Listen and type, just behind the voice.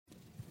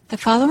The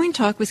following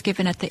talk was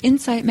given at the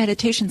Insight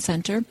Meditation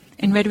Center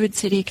in Redwood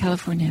City,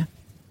 California.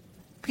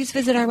 Please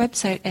visit our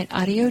website at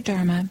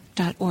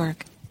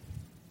audiodharma.org.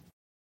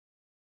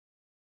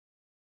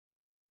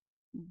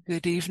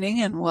 Good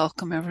evening and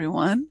welcome,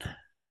 everyone.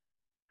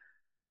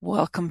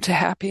 Welcome to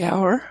Happy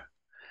Hour.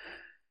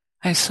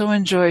 I so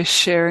enjoy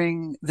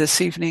sharing this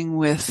evening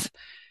with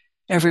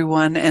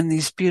everyone and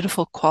these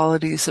beautiful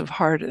qualities of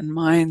heart and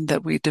mind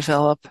that we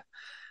develop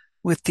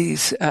with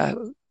these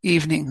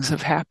evenings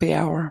of Happy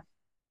Hour.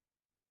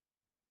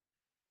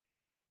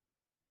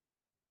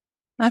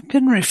 I've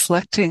been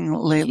reflecting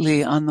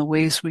lately on the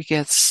ways we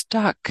get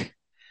stuck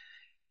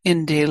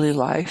in daily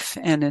life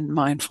and in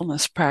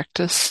mindfulness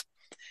practice,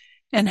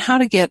 and how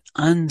to get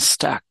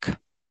unstuck.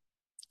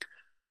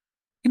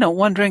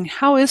 Wondering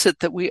how is it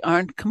that we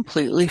aren't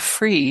completely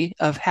free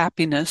of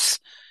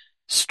happiness,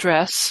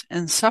 stress,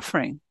 and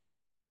suffering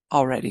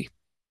already?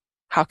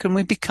 How can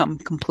we become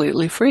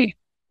completely free?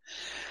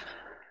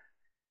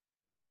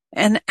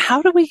 And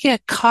how do we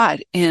get caught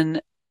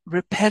in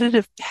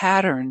repetitive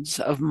patterns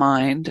of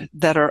mind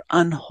that are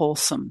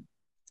unwholesome?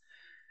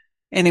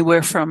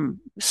 Anywhere from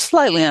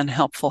slightly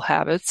unhelpful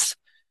habits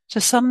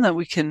to some that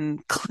we can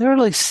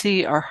clearly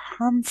see are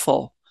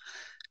harmful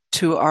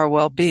to our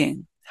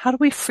well-being. How do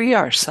we free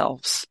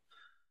ourselves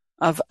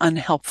of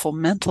unhelpful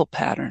mental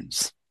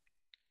patterns?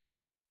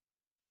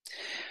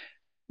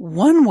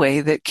 One way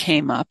that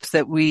came up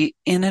that we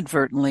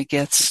inadvertently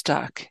get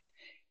stuck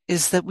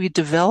is that we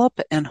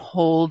develop and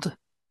hold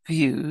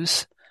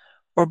views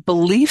or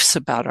beliefs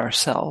about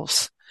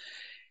ourselves,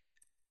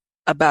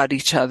 about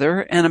each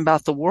other, and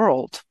about the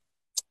world.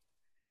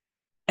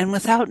 And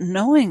without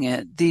knowing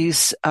it,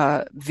 these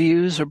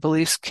views or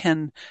beliefs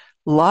can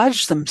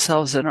lodge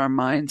themselves in our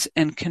minds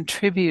and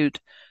contribute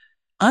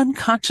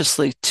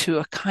unconsciously to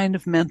a kind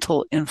of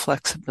mental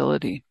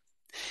inflexibility.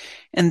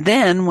 And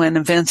then when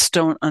events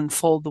don't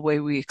unfold the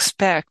way we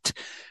expect,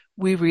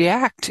 we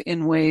react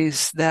in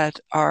ways that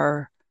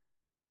are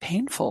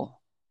painful,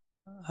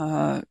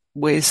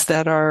 ways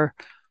that are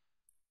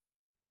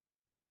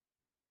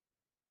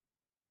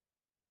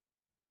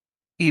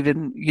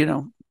even,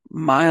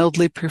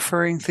 mildly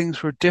preferring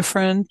things were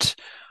different,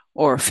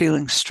 or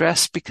feeling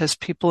stressed because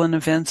people and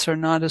events are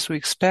not as we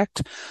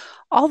expect,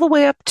 all the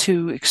way up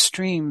to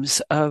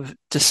extremes of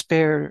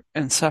despair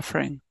and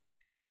suffering.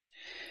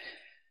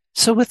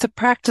 So with the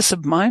practice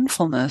of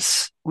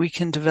mindfulness, we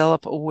can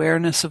develop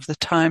awareness of the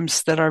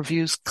times that our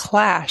views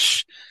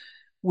clash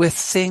with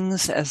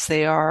things as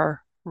they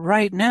are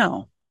right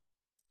now.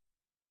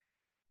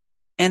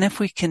 And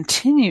if we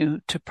continue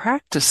to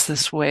practice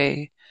this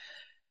way,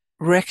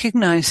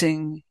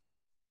 recognizing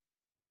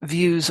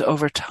views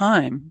over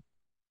time,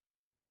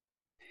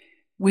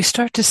 we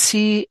start to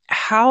see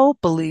how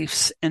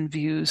beliefs and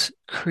views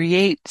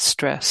create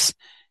stress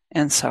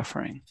and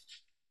suffering.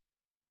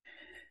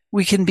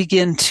 We can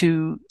begin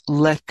to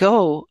let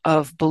go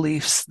of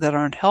beliefs that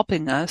aren't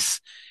helping us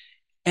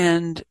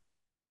and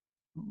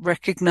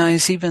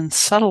recognize even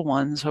subtle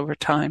ones over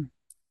time.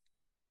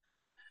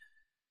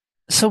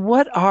 So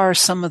what are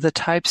some of the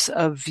types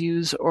of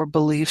views or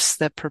beliefs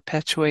that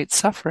perpetuate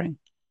suffering?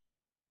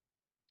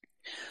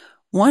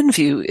 One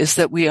view is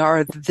that we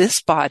are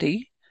this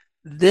body,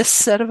 this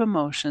set of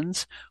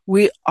emotions,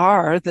 we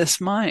are this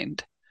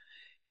mind.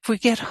 If we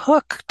get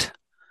hooked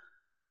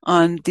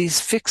on these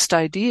fixed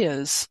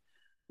ideas,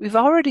 we've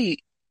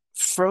already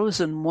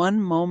frozen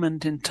one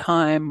moment in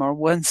time or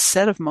one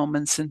set of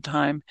moments in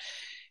time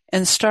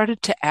and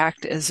started to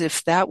act as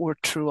if that were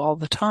true all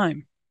the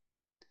time.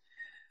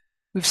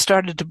 We've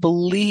started to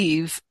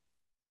believe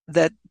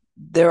that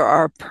there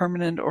are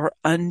permanent or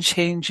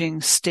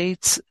unchanging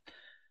states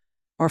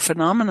or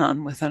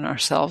phenomenon within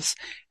ourselves,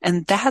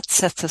 and that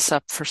sets us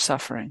up for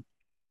suffering.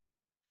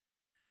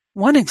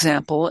 One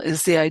example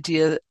is the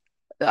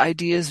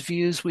ideas,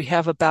 views we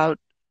have about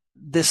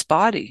this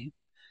body,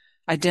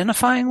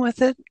 identifying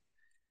with it,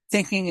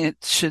 thinking it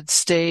should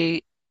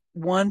stay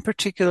one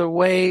particular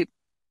way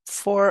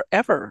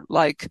forever,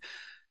 like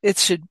it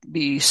should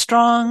be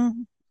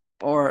strong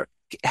or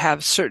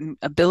have certain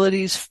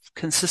abilities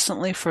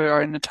consistently for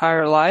our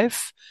entire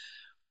life,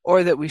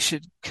 or that we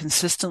should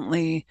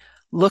consistently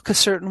look a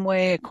certain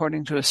way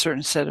according to a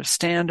certain set of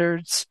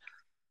standards.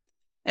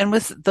 And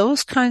with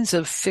those kinds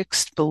of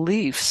fixed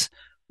beliefs,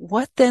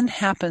 what then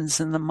happens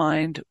in the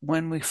mind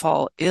when we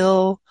fall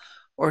ill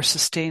or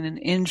sustain an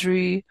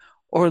injury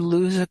or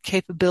lose a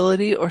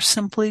capability or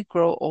simply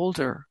grow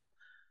older?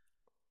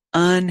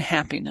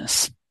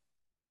 Unhappiness.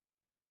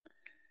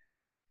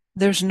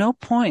 There's no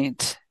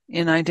point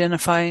in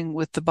identifying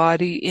with the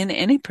body in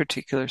any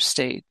particular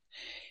state,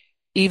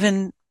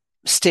 even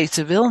states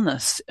of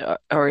illness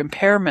or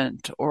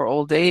impairment or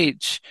old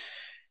age.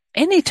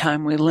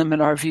 Anytime we limit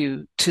our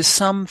view to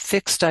some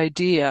fixed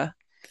idea,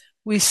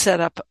 we set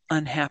up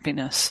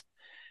unhappiness.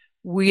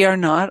 We are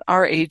not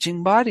our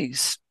aging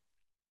bodies,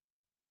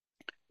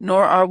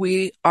 nor are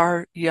we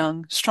our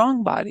young,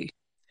 strong body.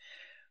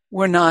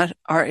 We're not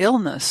our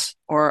illness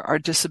or our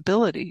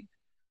disability.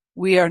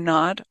 We are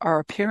not our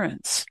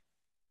appearance.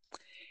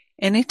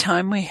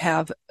 Anytime we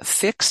have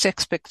fixed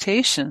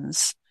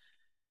expectations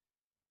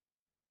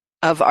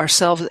of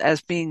ourselves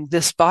as being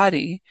this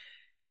body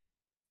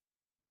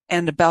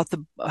and about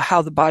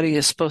how the body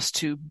is supposed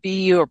to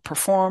be or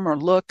perform or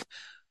look,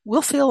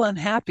 we'll feel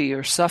unhappy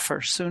or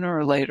suffer sooner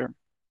or later.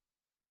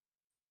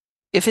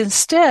 If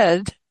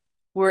instead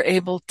we're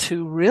able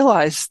to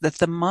realize that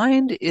the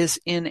mind is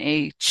in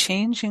a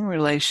changing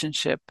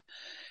relationship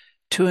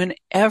to an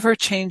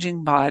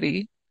ever-changing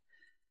body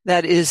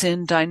that is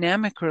in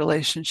dynamic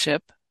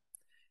relationship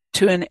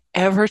to an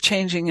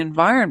ever-changing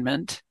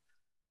environment,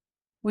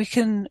 we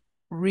can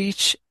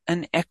reach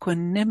an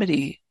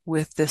equanimity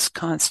with this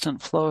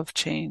constant flow of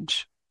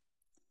change.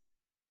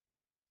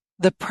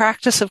 The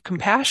practice of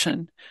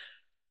compassion,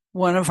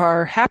 one of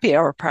our happy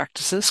hour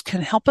practices,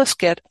 can help us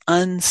get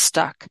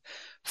unstuck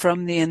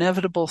from the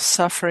inevitable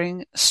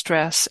suffering,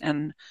 stress,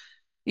 and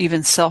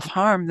even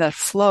self-harm that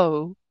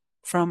flow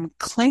from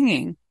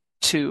clinging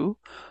to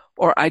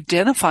or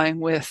identifying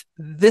with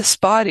this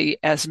body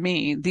as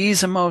me,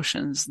 these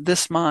emotions,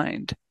 this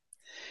mind.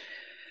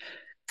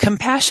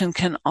 Compassion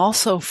can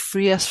also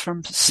free us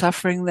from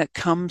suffering that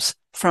comes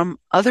from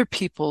other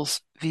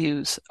people's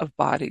views of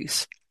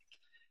bodies.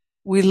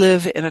 We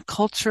live in a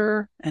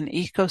culture, an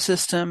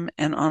ecosystem,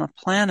 and on a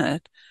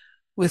planet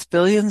with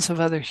billions of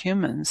other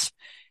humans,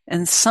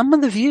 and some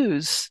of the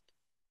views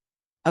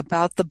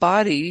about the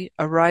body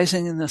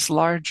arising in this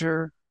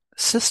larger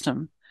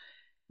system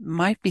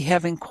might be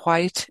having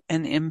quite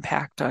an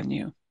impact on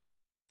you.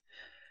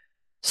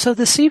 So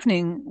this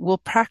evening, we'll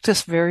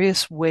practice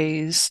various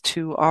ways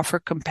to offer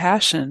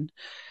compassion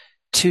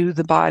to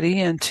the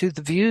body and to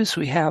the views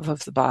we have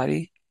of the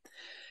body,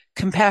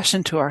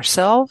 compassion to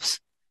ourselves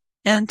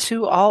and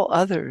to all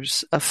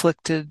others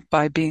afflicted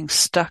by being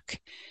stuck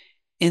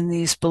in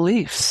these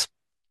beliefs.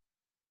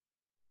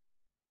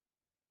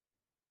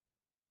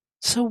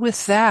 So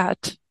with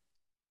that,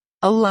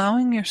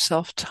 allowing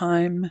yourself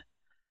time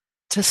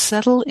to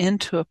settle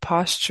into a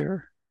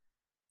posture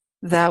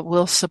that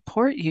will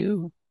support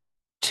you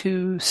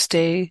to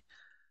stay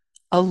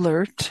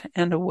alert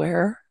and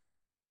aware,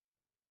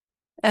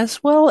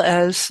 as well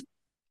as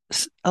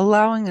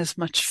allowing as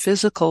much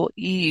physical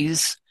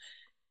ease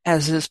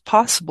as is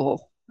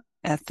possible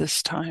at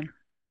this time.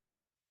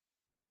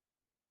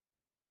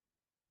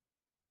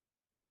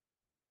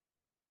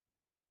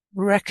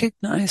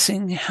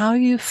 Recognizing how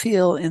you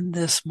feel in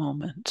this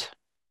moment.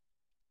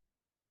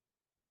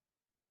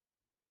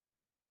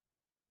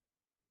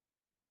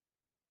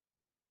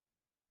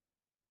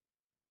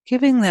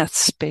 Giving that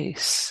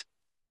space,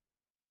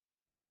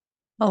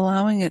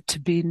 allowing it to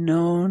be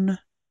known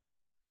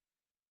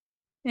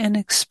and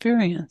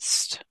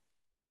experienced.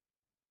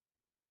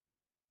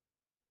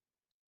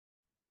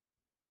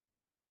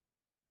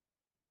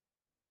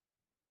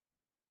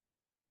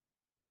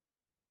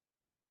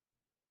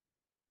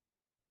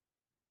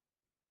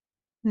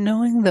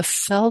 Knowing the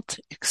felt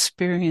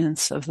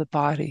experience of the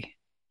body,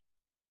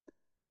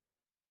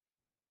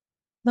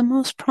 the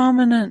most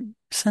prominent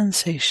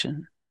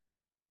sensation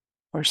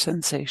or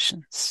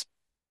sensations.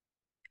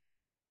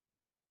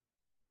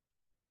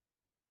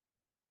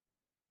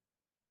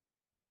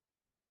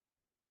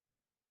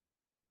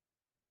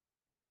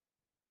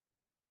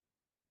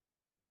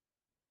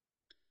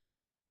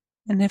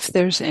 And if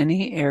there's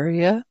any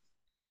area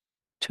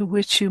to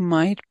which you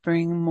might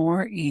bring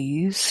more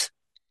ease,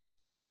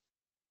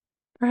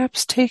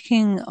 perhaps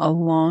taking a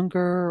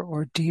longer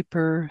or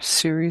deeper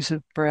series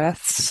of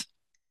breaths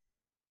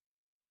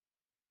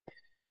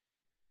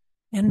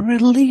and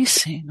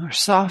releasing or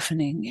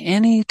softening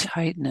any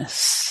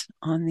tightness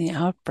on the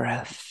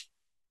out-breath.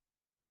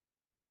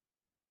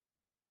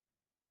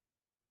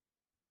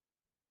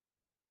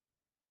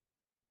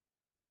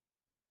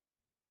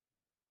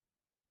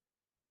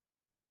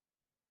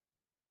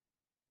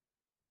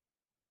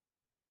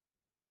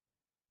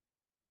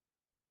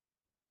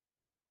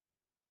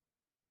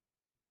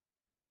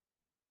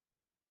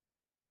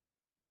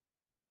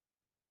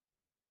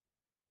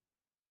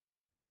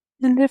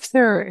 And if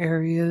there are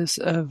areas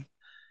of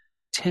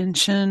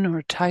tension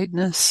or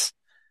tightness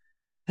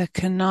that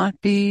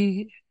cannot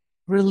be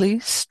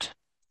released,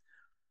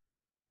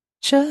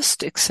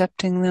 just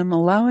accepting them,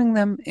 allowing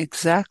them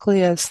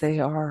exactly as they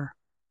are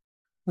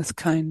with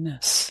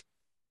kindness.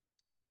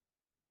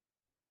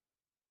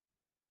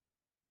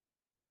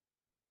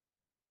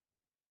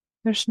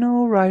 There's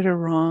no right or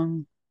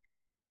wrong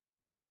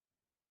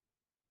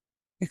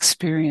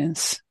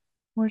experience.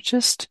 We're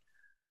just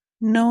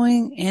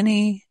knowing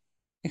any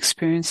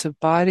experience of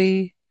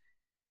body,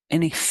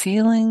 any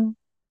feeling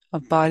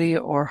of body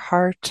or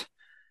heart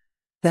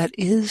that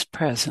is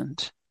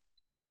present.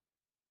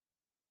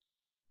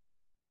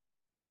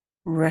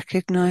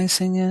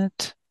 Recognizing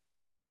it,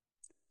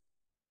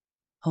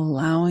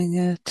 allowing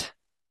it,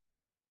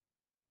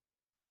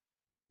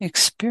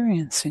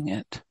 experiencing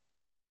it.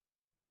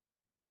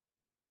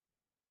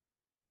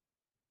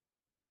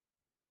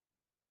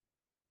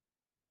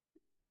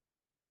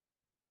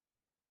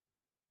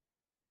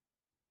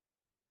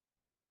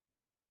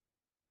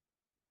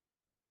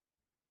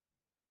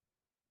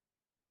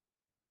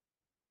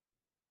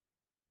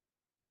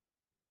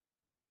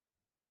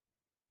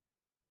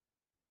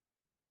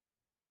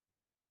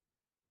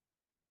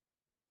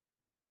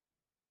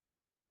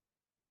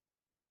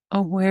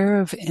 aware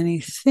of any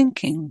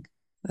thinking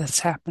that's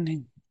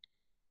happening.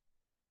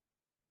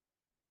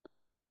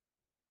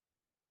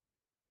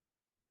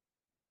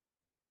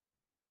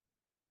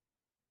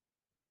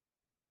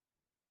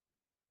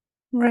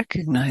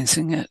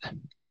 Recognizing it,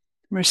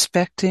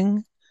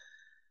 respecting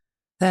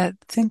that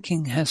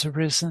thinking has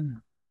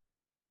arisen.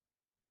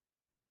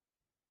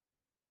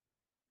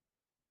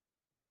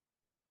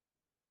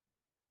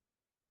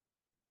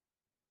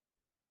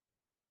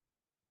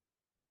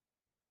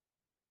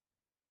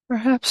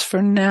 Perhaps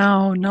for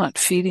now, not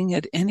feeding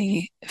it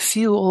any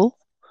fuel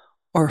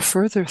or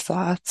further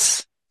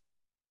thoughts,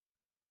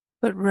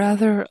 but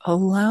rather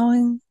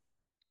allowing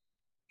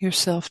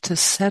yourself to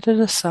set it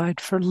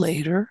aside for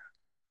later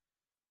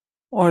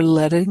or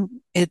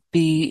letting it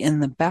be in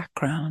the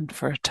background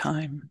for a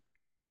time.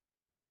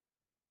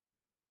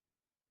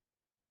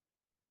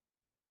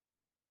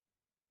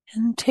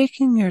 And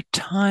taking your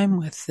time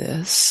with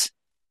this,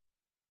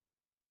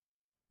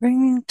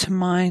 bringing to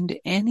mind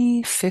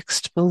any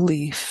fixed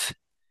belief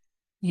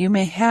you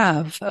may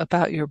have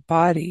about your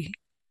body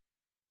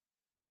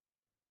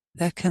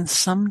that can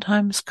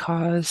sometimes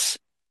cause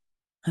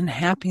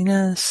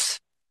unhappiness,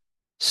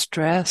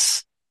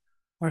 stress,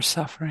 or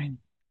suffering.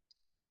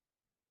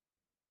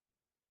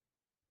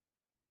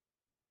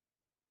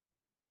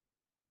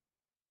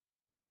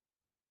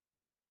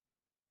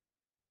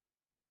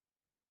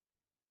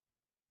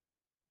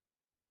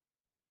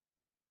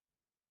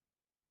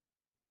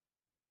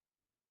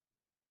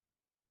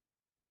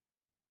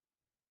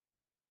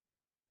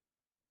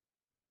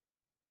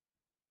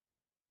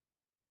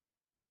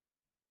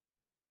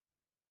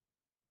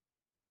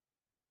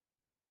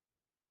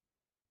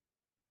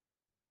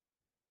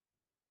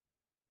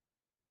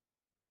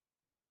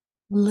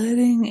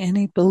 Letting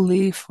any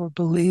belief or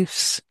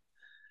beliefs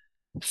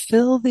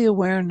fill the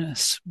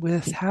awareness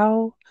with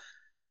how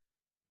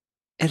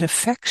it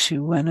affects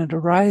you when it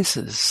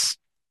arises.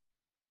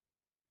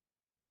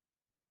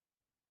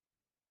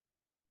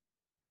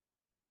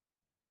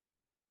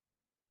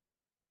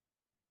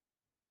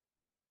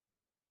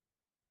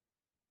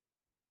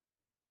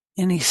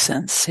 Any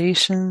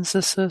sensations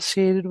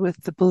associated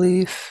with the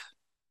belief,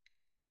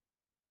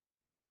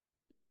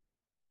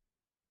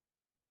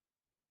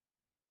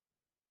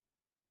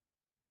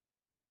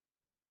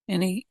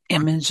 any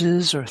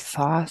images or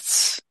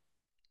thoughts.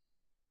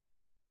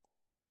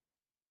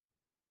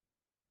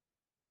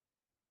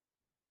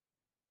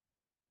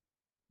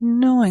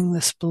 Knowing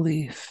this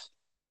belief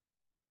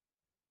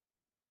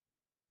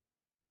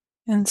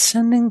and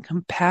sending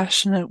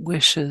compassionate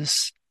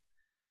wishes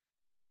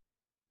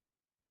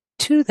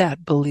to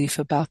that belief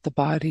about the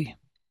body.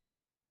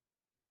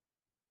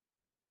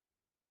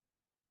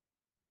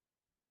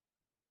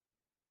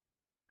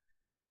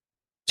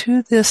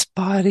 To this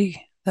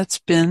body that's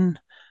been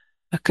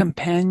a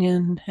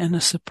companion and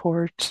a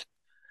support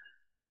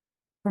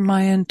for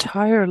my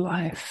entire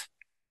life.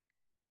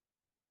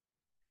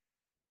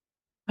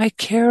 I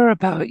care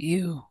about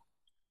you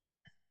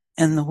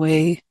and the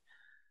way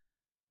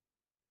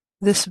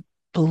this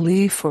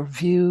belief or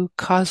view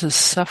causes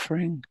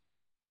suffering.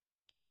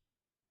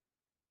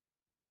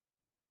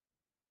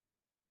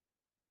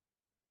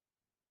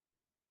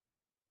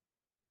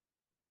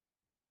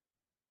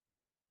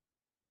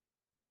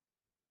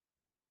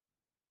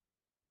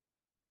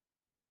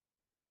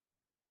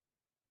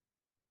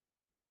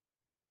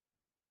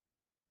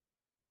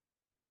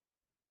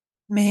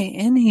 May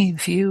any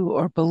view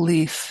or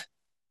belief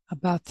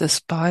about this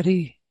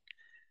body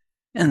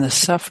and the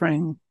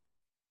suffering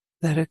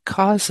that it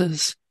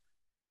causes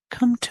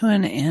come to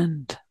an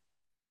end.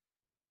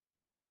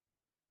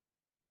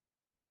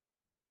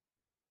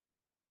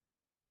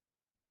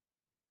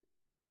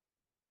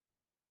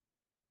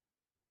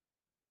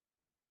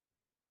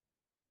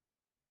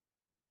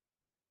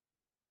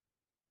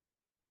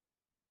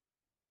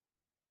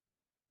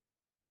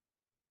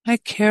 I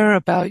care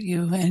about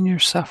you and your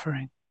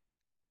suffering.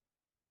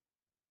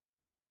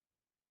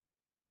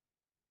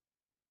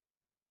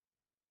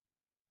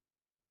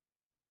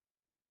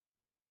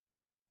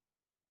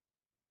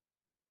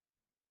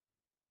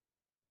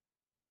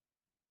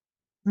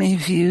 May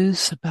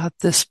views about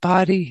this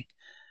body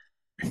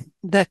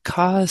that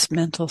cause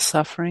mental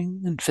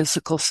suffering and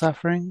physical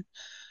suffering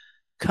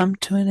come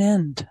to an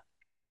end.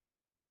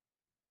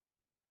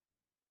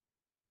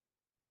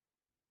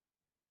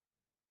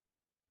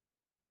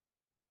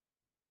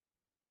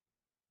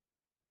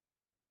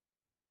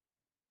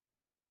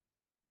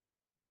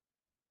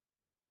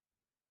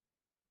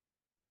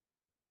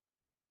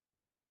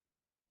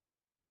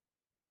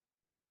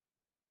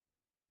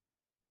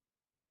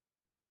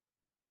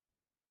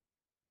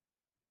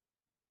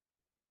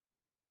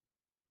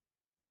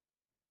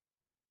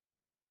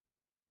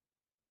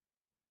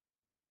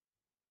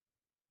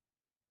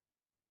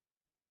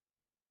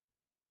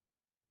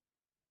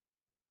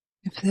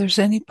 If there's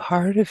any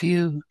part of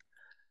you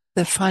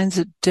that finds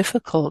it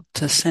difficult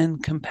to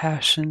send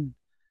compassion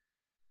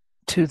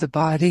to the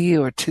body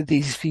or to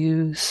these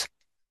views,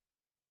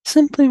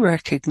 simply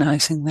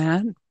recognizing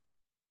that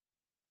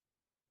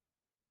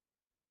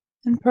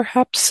and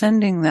perhaps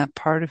sending that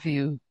part of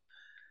you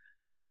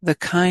the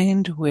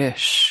kind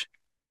wish.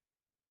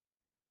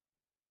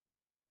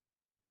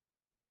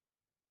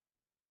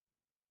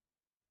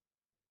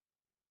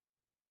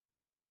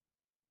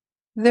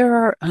 There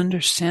are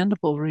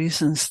understandable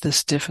reasons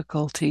this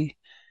difficulty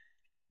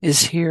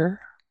is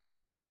here.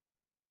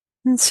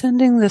 And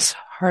sending this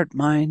heart,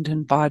 mind,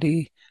 and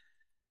body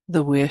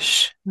the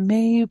wish,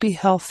 may you be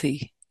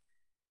healthy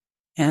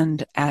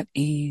and at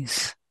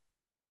ease.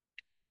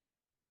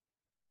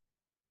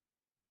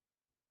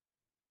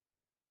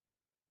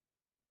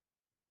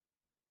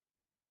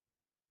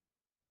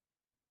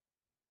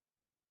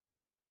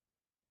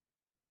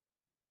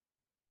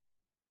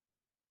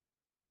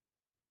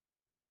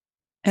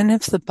 And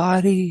if the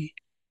body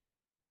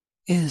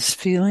is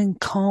feeling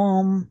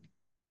calm,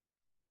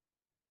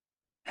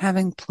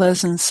 having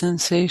pleasant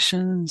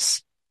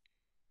sensations,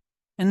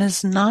 and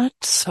is not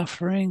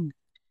suffering,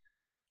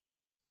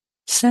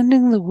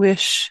 sending the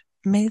wish,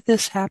 may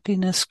this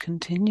happiness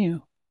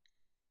continue.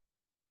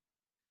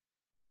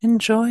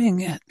 Enjoying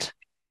it.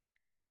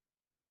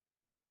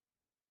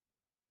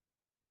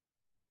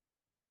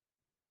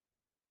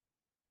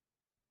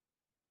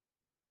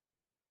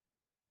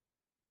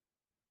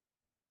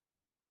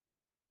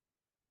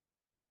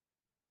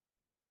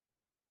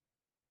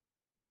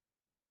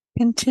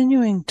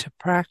 Continuing to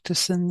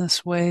practice in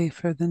this way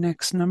for the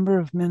next number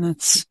of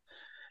minutes,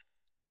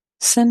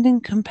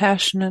 sending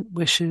compassionate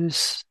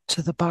wishes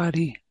to the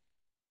body.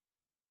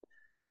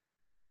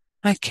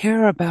 I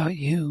care about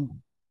you.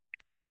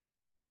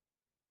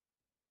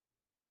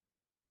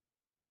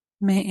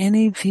 May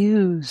any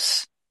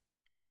views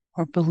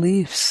or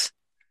beliefs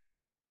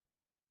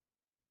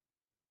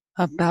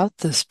about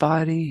this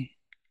body,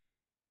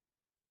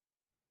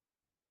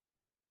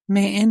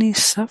 may any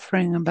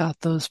suffering about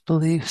those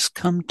beliefs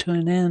come to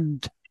an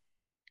end.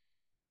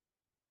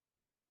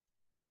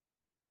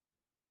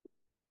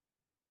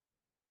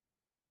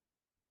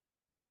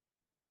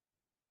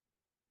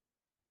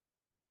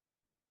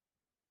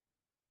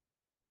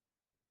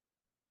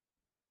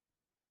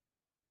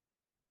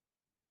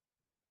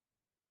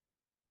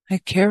 I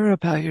care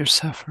about your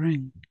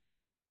suffering.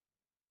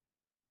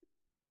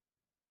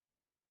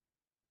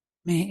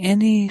 May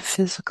any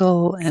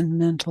physical and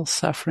mental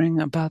suffering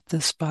about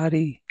this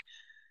body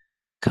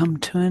come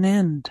to an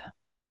end.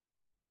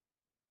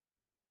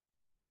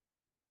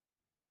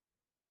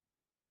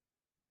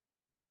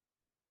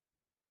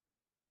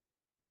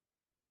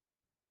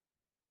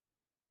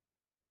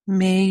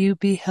 May you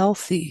be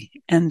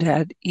healthy and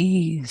at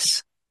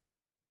ease.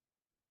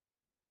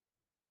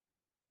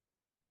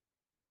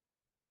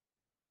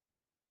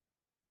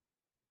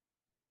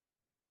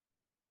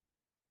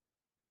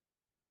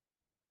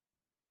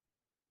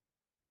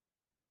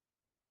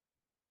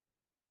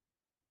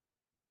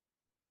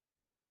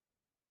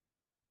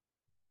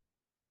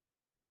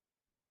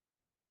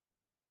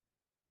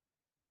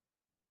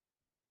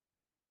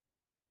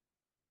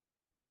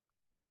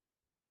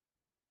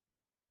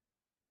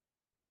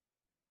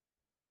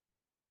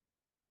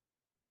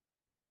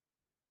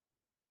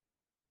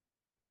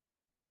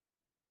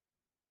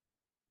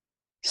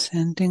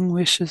 Sending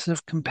wishes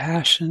of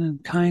compassion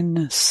and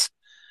kindness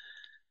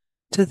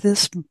to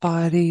this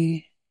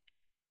body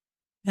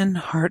and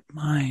heart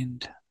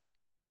mind.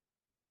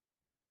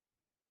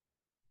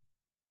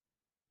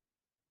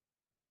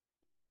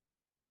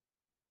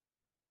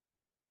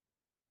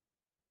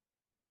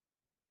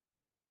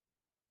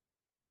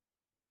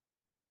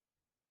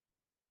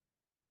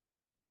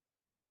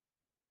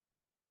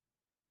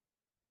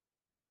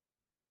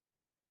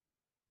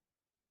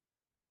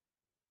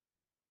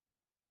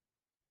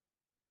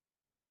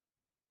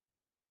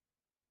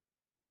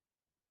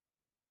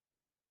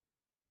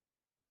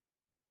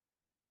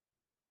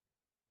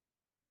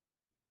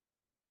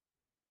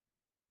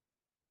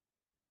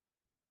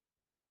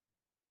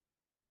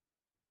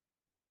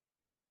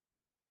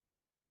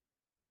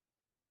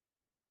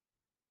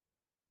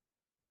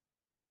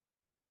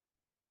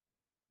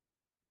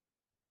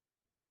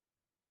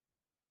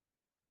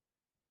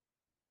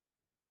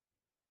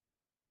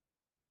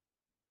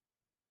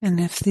 And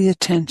if the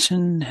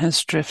attention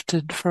has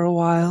drifted for a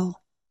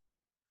while,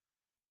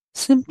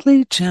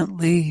 simply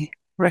gently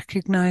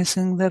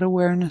recognizing that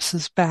awareness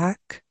is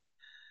back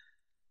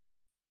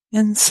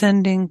and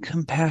sending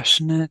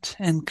compassionate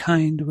and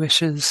kind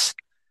wishes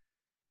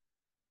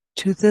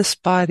to this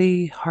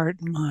body,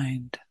 heart,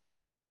 mind.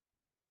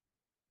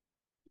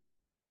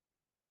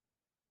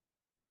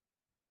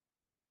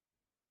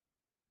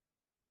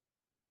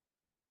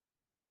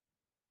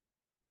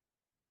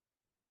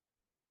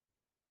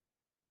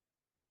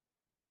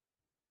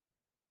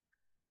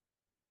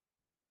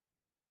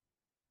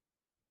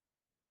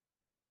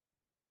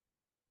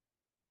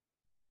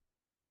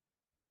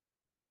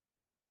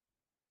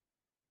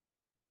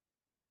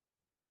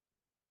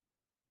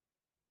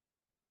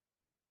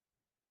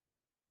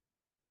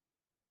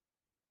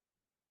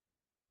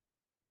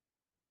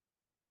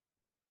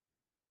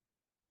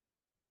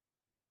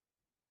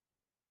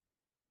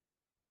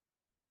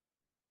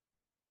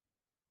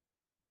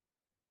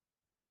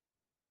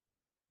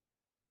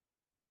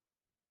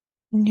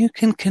 And you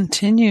can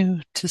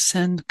continue to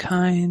send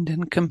kind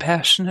and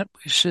compassionate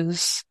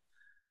wishes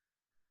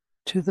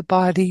to the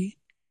body.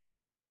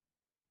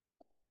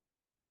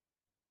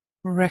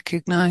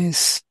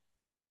 Recognize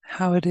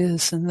how it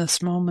is in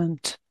this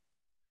moment.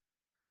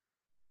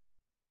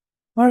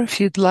 Or if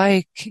you'd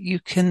like, you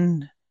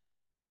can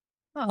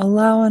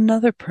allow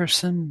another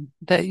person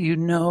that you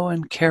know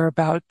and care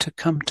about to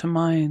come to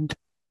mind,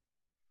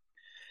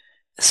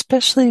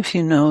 especially if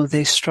you know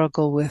they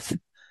struggle with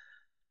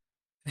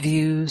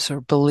views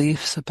or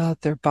beliefs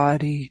about their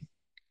body.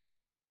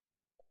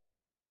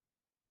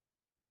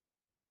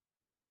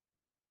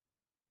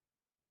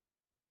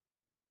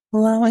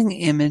 Allowing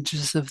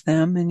images of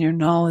them and your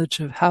knowledge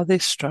of how they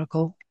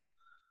struggle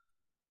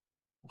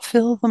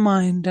fill the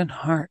mind and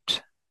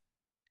heart.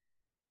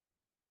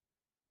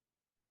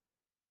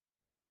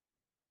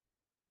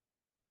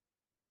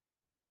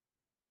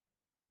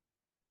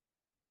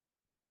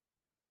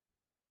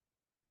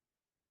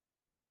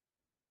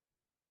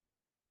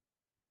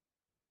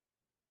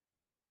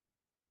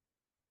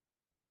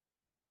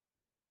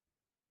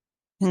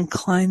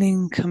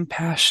 Inclining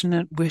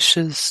compassionate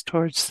wishes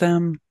towards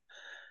them,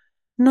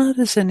 not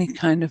as any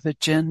kind of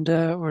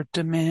agenda or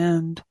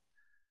demand,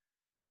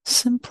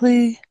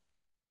 simply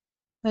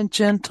a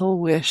gentle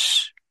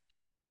wish.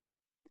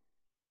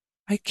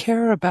 I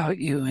care about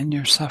you and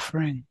your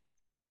suffering.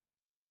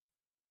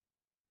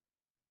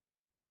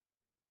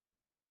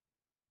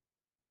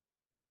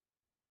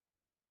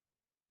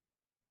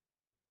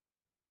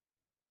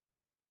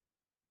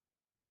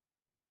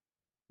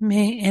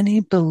 May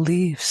any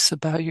beliefs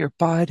about your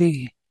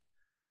body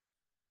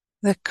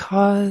that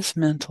cause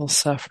mental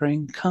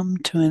suffering come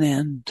to an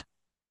end.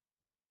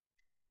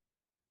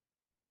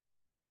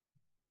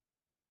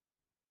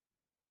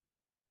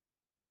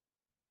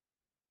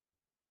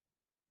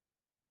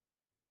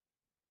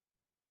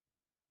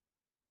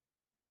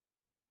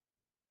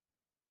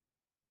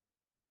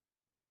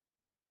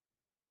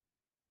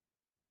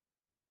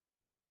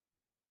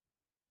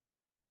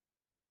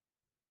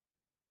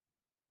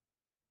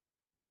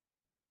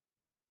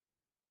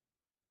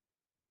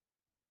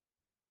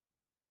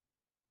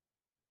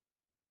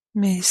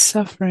 May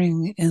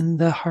suffering in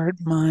the heart,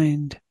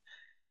 mind,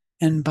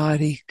 and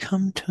body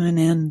come to an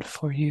end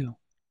for you.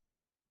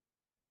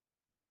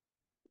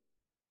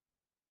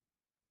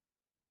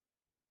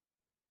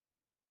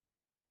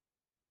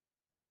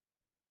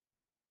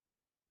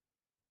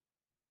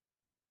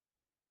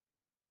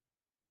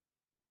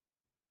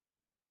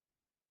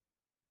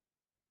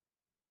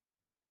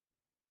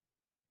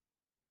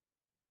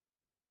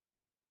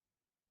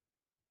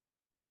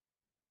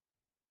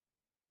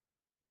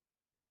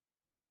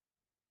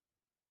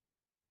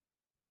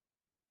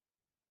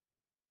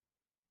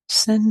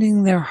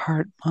 Sending their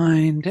heart,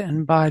 mind,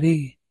 and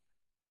body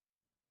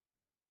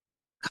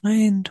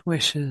kind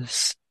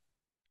wishes.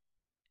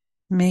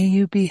 May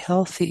you be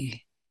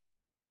healthy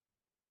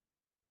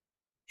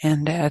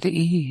and at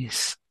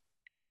ease.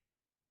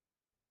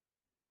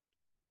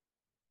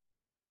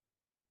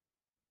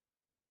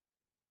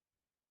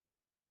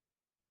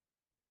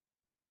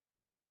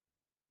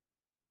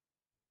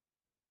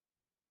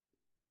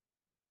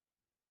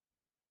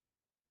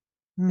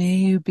 May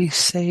you be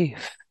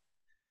safe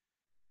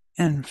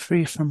and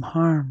free from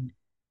harm.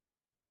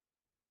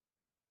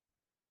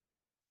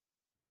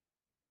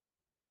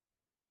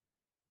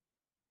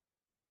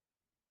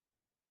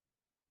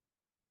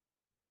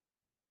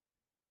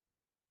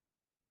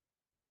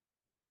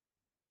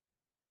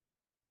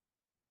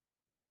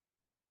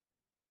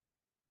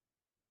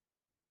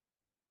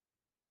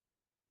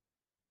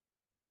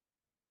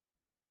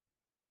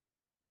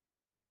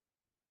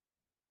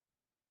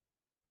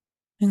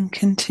 And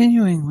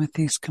continuing with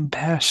these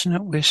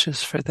compassionate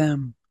wishes for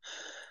them,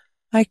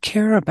 I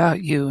care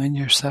about you and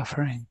your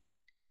suffering.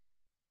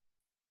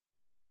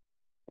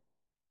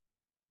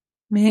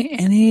 May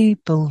any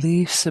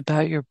beliefs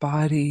about your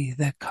body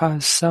that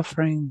cause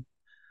suffering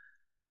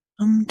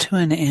come to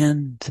an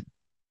end.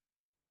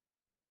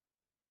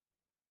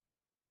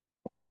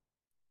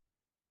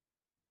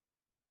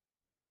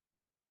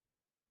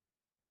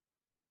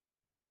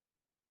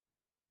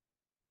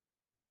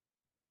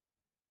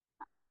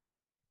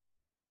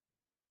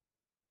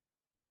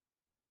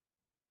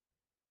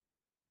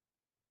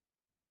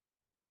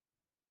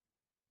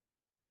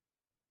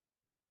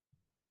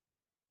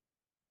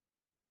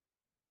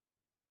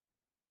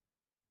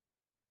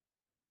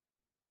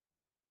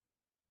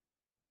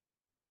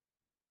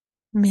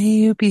 May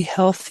you be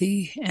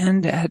healthy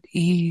and at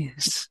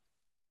ease.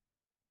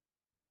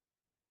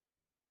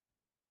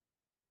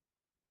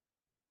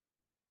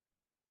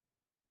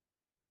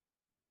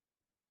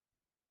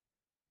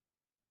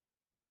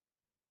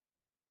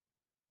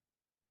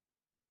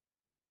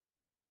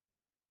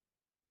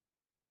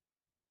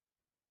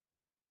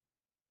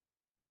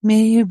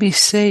 May you be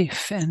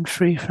safe and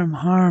free from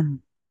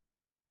harm.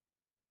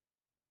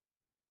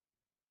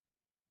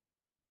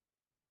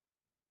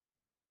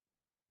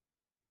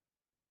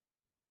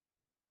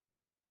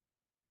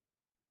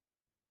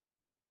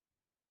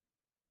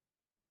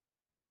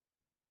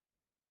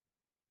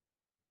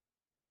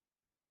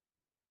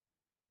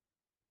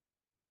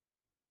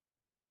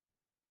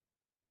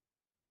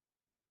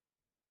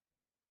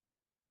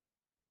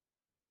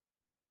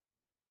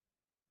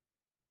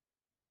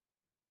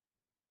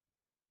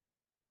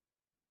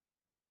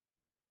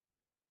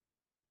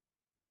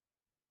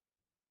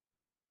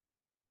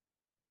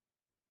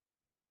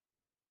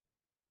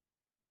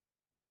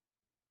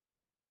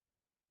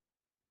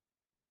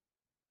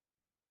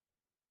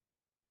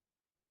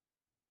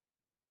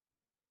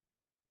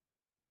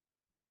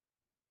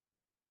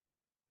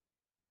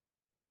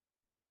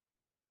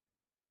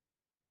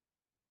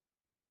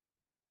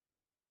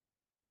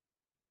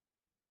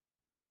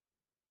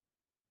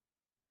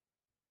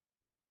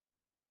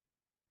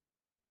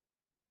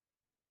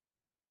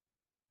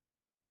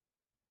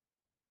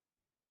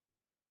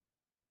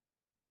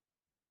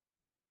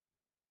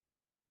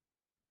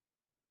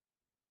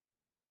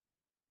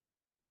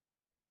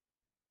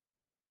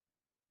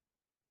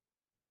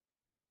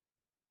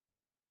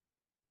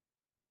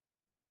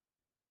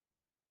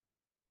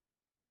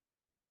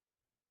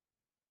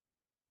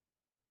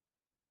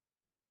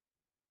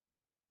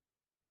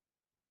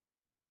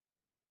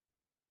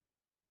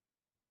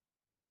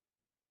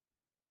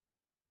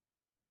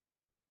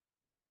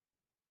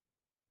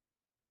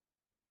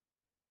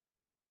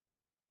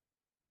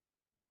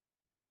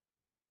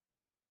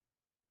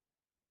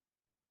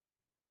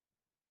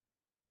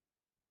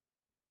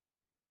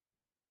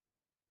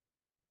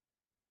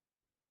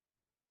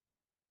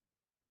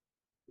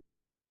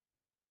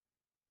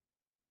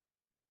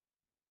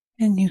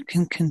 And you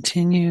can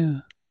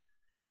continue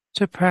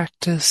to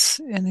practice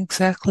in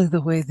exactly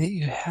the way that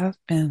you have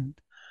been.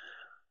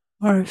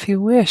 Or if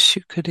you wish,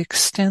 you could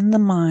extend the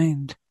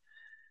mind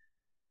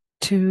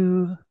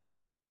to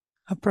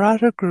a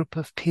broader group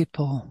of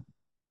people,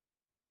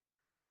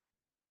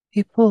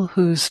 people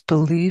whose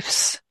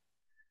beliefs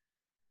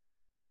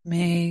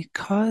may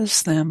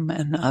cause them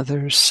and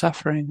others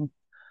suffering,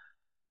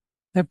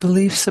 their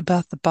beliefs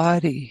about the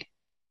body,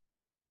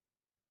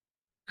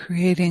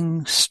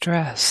 creating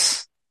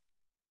stress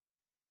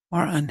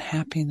or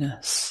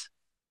unhappiness.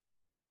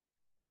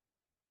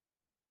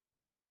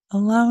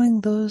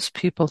 Allowing those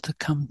people to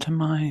come to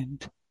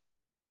mind.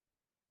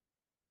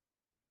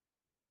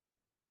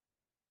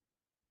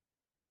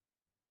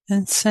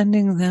 And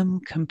sending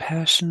them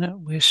compassionate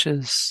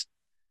wishes.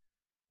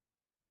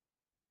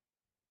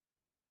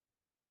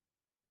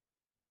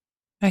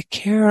 I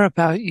care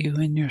about you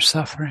in your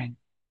suffering.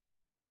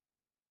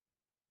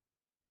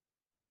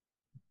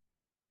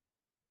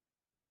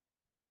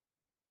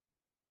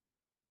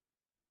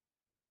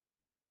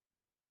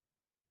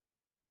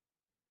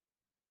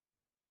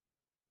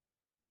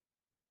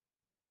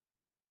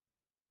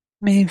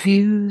 May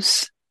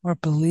views or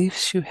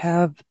beliefs you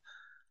have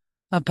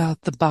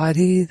about the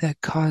body that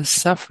cause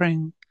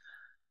suffering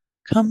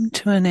come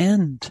to an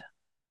end.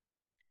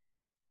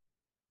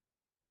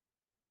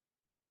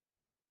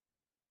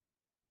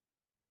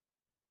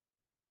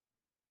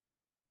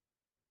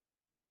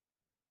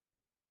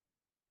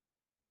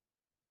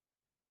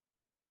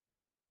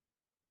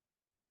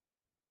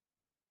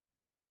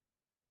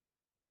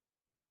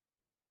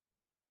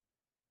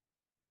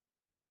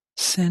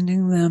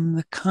 Sending them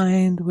the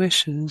kind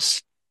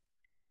wishes.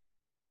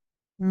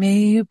 May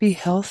you be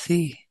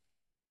healthy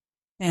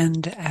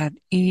and at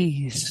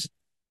ease.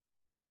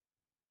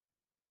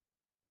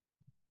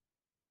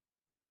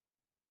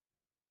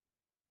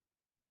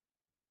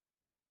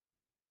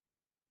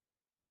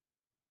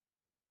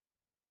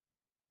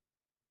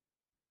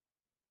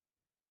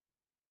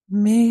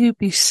 May you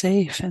be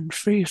safe and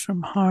free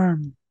from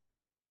harm.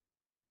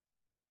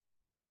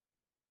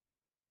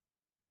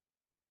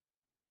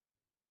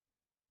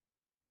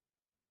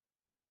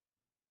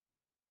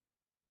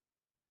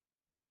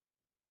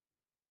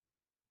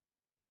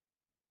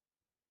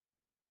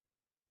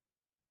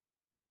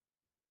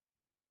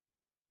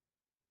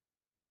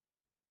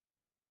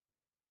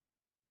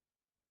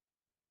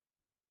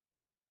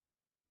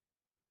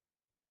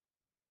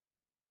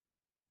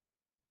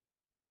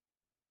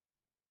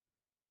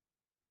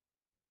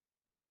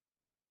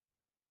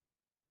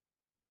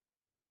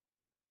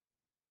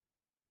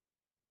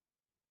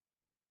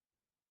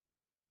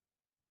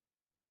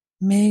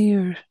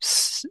 May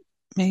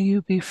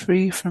you be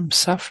free from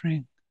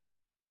suffering.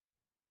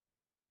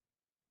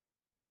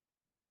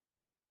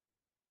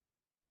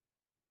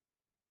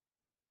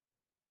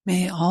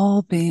 May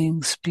all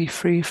beings be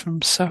free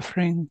from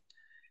suffering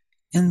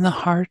in the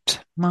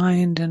heart,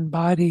 mind, and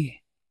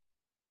body.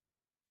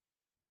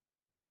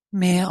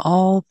 May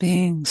all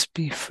beings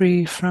be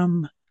free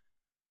from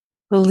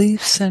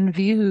beliefs and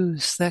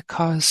views that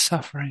cause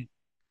suffering.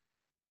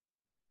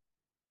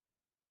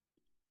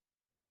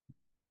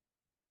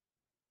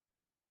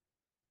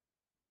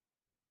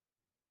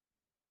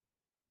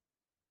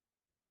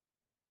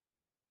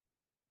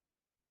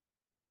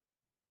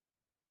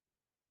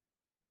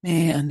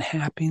 May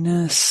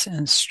unhappiness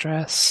and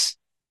stress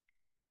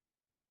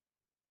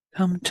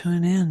come to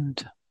an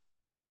end.